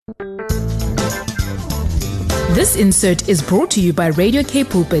This insert is brought to you by Radio K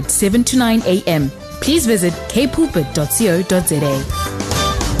Pulpit 7 to 9 a.m. Please visit kpulpit.co.za.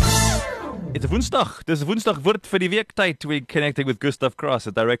 It's a Woensdag. Dis Woensdag word vir die weektyd. We're connecting with Gustav Kros,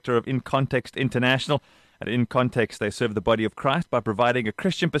 the director of In Context International. At In Context, they serve the body of Christ by providing a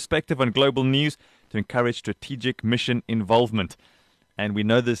Christian perspective on global news to encourage strategic mission involvement. And we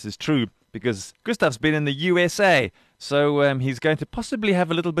know this is true because Gustav's been in the USA, so he's going to possibly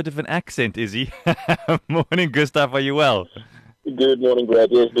have a little bit of an accent, is he? Morning, Gustav. Are you well? Good morning, Brad.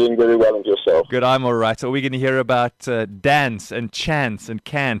 Yes, doing very well, and yourself? Good, I'm all right. So we're going to hear about dance and chants and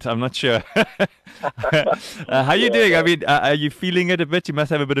cant. I'm not sure. How are you doing? I mean, are you feeling it a bit? You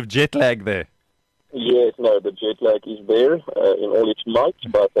must have a bit of jet lag there. Yes, no, the jet lag is there in all its might,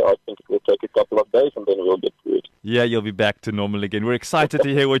 but I think it will take a couple of days and then we'll get through it. Yeah, you'll be back to normal again. We're excited to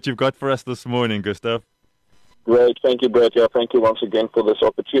hear what you've got for us this morning, Gustav. Great. Thank you, Brad. Yeah, thank you once again for this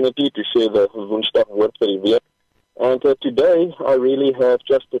opportunity to share the Woensdag word vir die week. And today, I really have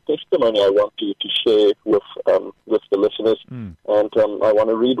just a testimony I want to share with the listeners. And I want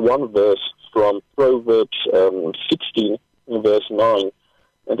to read one verse from Proverbs 16, verse 9.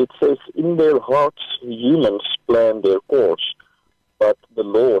 And it says, "In their hearts humans plan their course, but the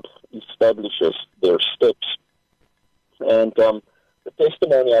Lord establishes their steps." And the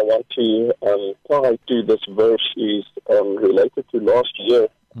testimony I want to tie to this verse is related to last year.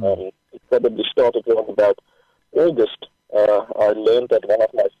 It probably started around about August. I learned that one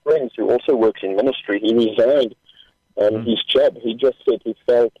of my friends who also works in ministry, he resigned his job. He just said he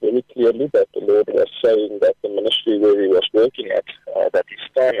felt very clearly that the Lord was saying that the ministry where he was working at, that his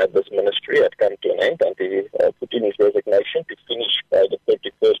time at this ministry had come to an end, and he put in his resignation to finish by the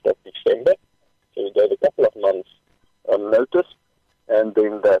 31st of December. So he gave a couple of months notice, and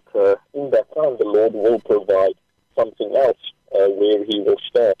then that in that time the Lord will provide something else where he will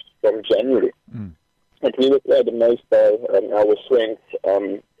start from January. And we were quite amazed by our friend's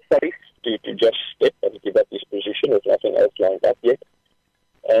faith to just step and give up his position with nothing else lined up yet.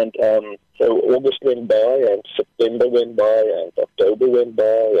 And so August went by, and September went by, and October went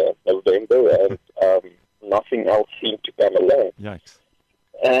by, and November, and nothing else seemed to come along. Yikes.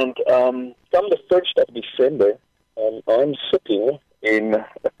 And come the 1st of December, I'm sitting in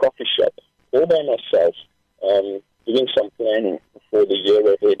a coffee shop all by myself, doing some planning for the year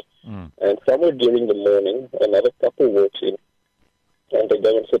ahead. And somewhere during the morning, another couple walks in, and they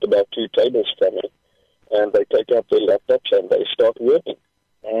go and sit about 2 tables from me, and they take out their laptops and they start working.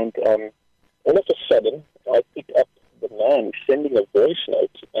 And all of a sudden, I pick up the man sending a voice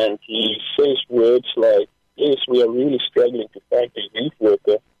note, and he says words like, "Yes, we are really struggling to find a youth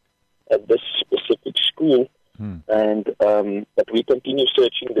worker at this specific school, and but we continue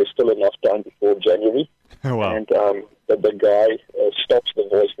searching. There's still enough time before January." Wow. And the guy stops the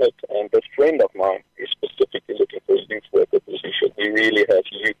voice note, and a friend of mine is specifically looking for a youth worker position. He really has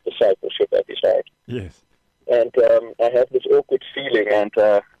youth discipleship at his heart. Yes. And I have this awkward feeling, and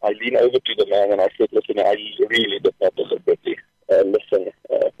I lean over to the man and I said, "Listen, I really did not deliberately listen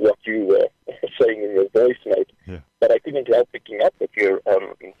what you were saying in your voice note, but I couldn't help picking up that you're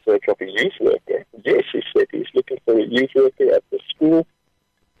in search of a youth worker." "Yes," he said, "he's looking for a youth worker at the school,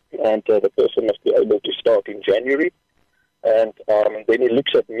 and the person must be able to start in January." And then he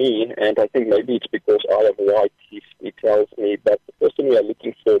looks at me, and I think maybe it's because I am white. He tells me that the person we are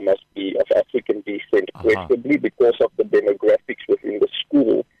looking for must be of African descent, preferably because of the demographics within the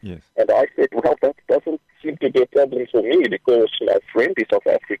school. Yes. And I said, "Well, that doesn't seem to be a problem for me because my friend is of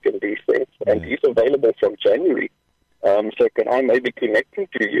African descent, and he's available from January. So can I maybe connect him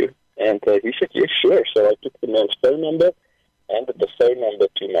to you?" And he said, "Yes, sure." So I took the man's phone number, handed the phone number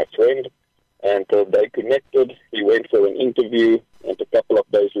to my friend, and they connected. He went for an interview, and a couple of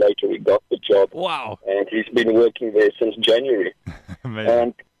days later he got the job. Wow. And he's been working there since January.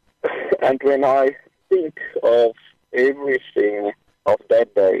 Amazing. And when I think of everything of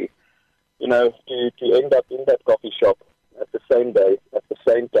that day, you know, to end up in that coffee shop at the same day, at the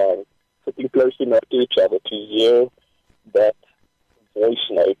same time, sitting close enough to each other to hear that voice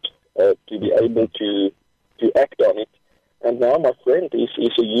note, to be able to act on it. And now my friend is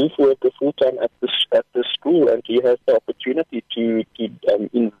a youth worker full-time at the school, and he has the opportunity to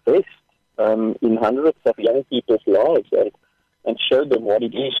invest in hundreds of young people's lives and show them what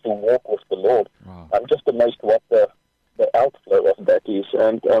it is to walk with the Lord. Wow. I'm just amazed what the outflow of that is.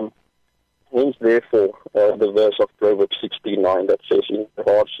 And hence, therefore, the verse of Proverbs 16:9 that says, "In the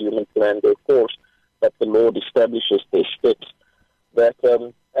hearts human plan their course, but the Lord establishes their steps." That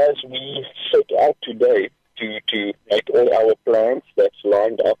as we set out today to make all our plans that's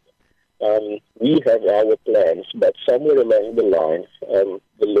lined up, we have our plans, but somewhere along the line,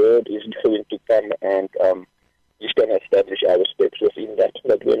 the Lord is going to come and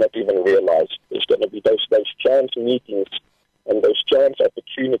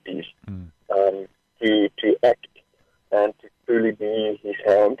using his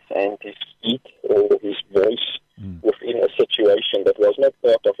hands and his feet or his voice within a situation that was not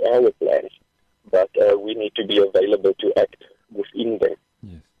part of our plans, but we need to be available to act within them.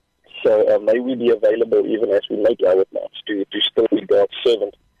 Yes. So may we be available even as we make our plans to still be God's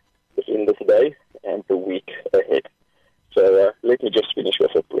servant within this day and the week ahead. So let me just finish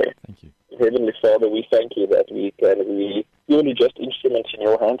with a prayer. Thank you. Heavenly Father, we thank you that we can be purely just instruments in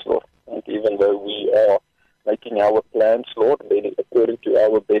your hands, Lord. And even though we are making our plans, Lord, according to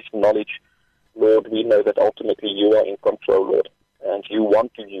our best knowledge, Lord, we know that ultimately you are in control, Lord. And you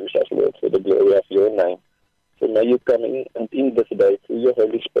want to use us, Lord, for the glory of your name. So may you come in and in this day through your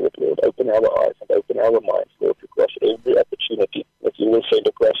Holy Spirit, Lord, open our eyes and open our minds, Lord, to cross every opportunity that you will send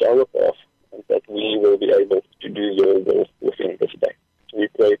across our path, and that we will be able to do your will within this day. We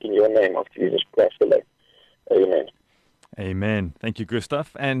pray it in your name of Jesus Christ alone. Amen. Amen. Thank you,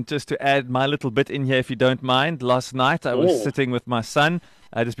 Gustav. And just to add my little bit in here, if you don't mind, last night I was sitting with my son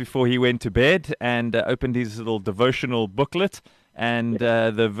just before he went to bed and opened his little devotional booklet. And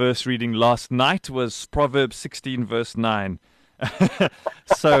the verse reading last night was Proverbs 16, verse 9.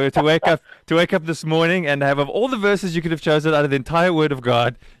 So to wake up this morning and have, of all the verses you could have chosen out of the entire Word of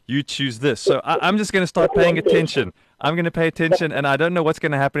God, you choose this. So I'm just going to start paying attention. I'm going to pay attention, and I don't know what's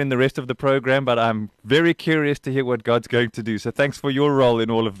going to happen in the rest of the program, but I'm very curious to hear what God's going to do. So thanks for your role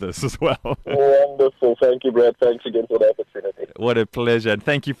in all of this as well. Wonderful. Thank you, Brad. Thanks again for the opportunity. What a pleasure. And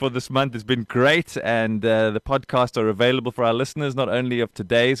thank you for this month. It's been great. And the podcasts are available for our listeners, not only of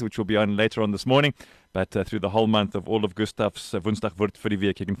today's, which will be on later on this morning, but through the whole month of all of Gustav's Woensdag Woord vir die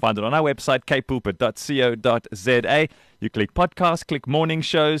Week. You can find it on our website, kpulpit.co.za. You click podcast, click morning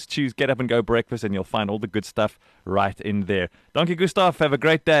shows, choose Get Up and Go Breakfast, and you'll find all the good stuff right in there. Dankie, Gustav. Have a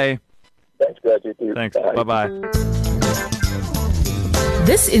great day. Thanks, Brad. You too. Thanks. Bye-bye.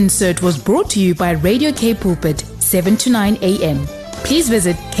 This insert was brought to you by Radio K Pulpit, 7 to 9 a.m. Please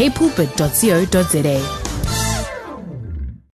visit kpulpit.co.za.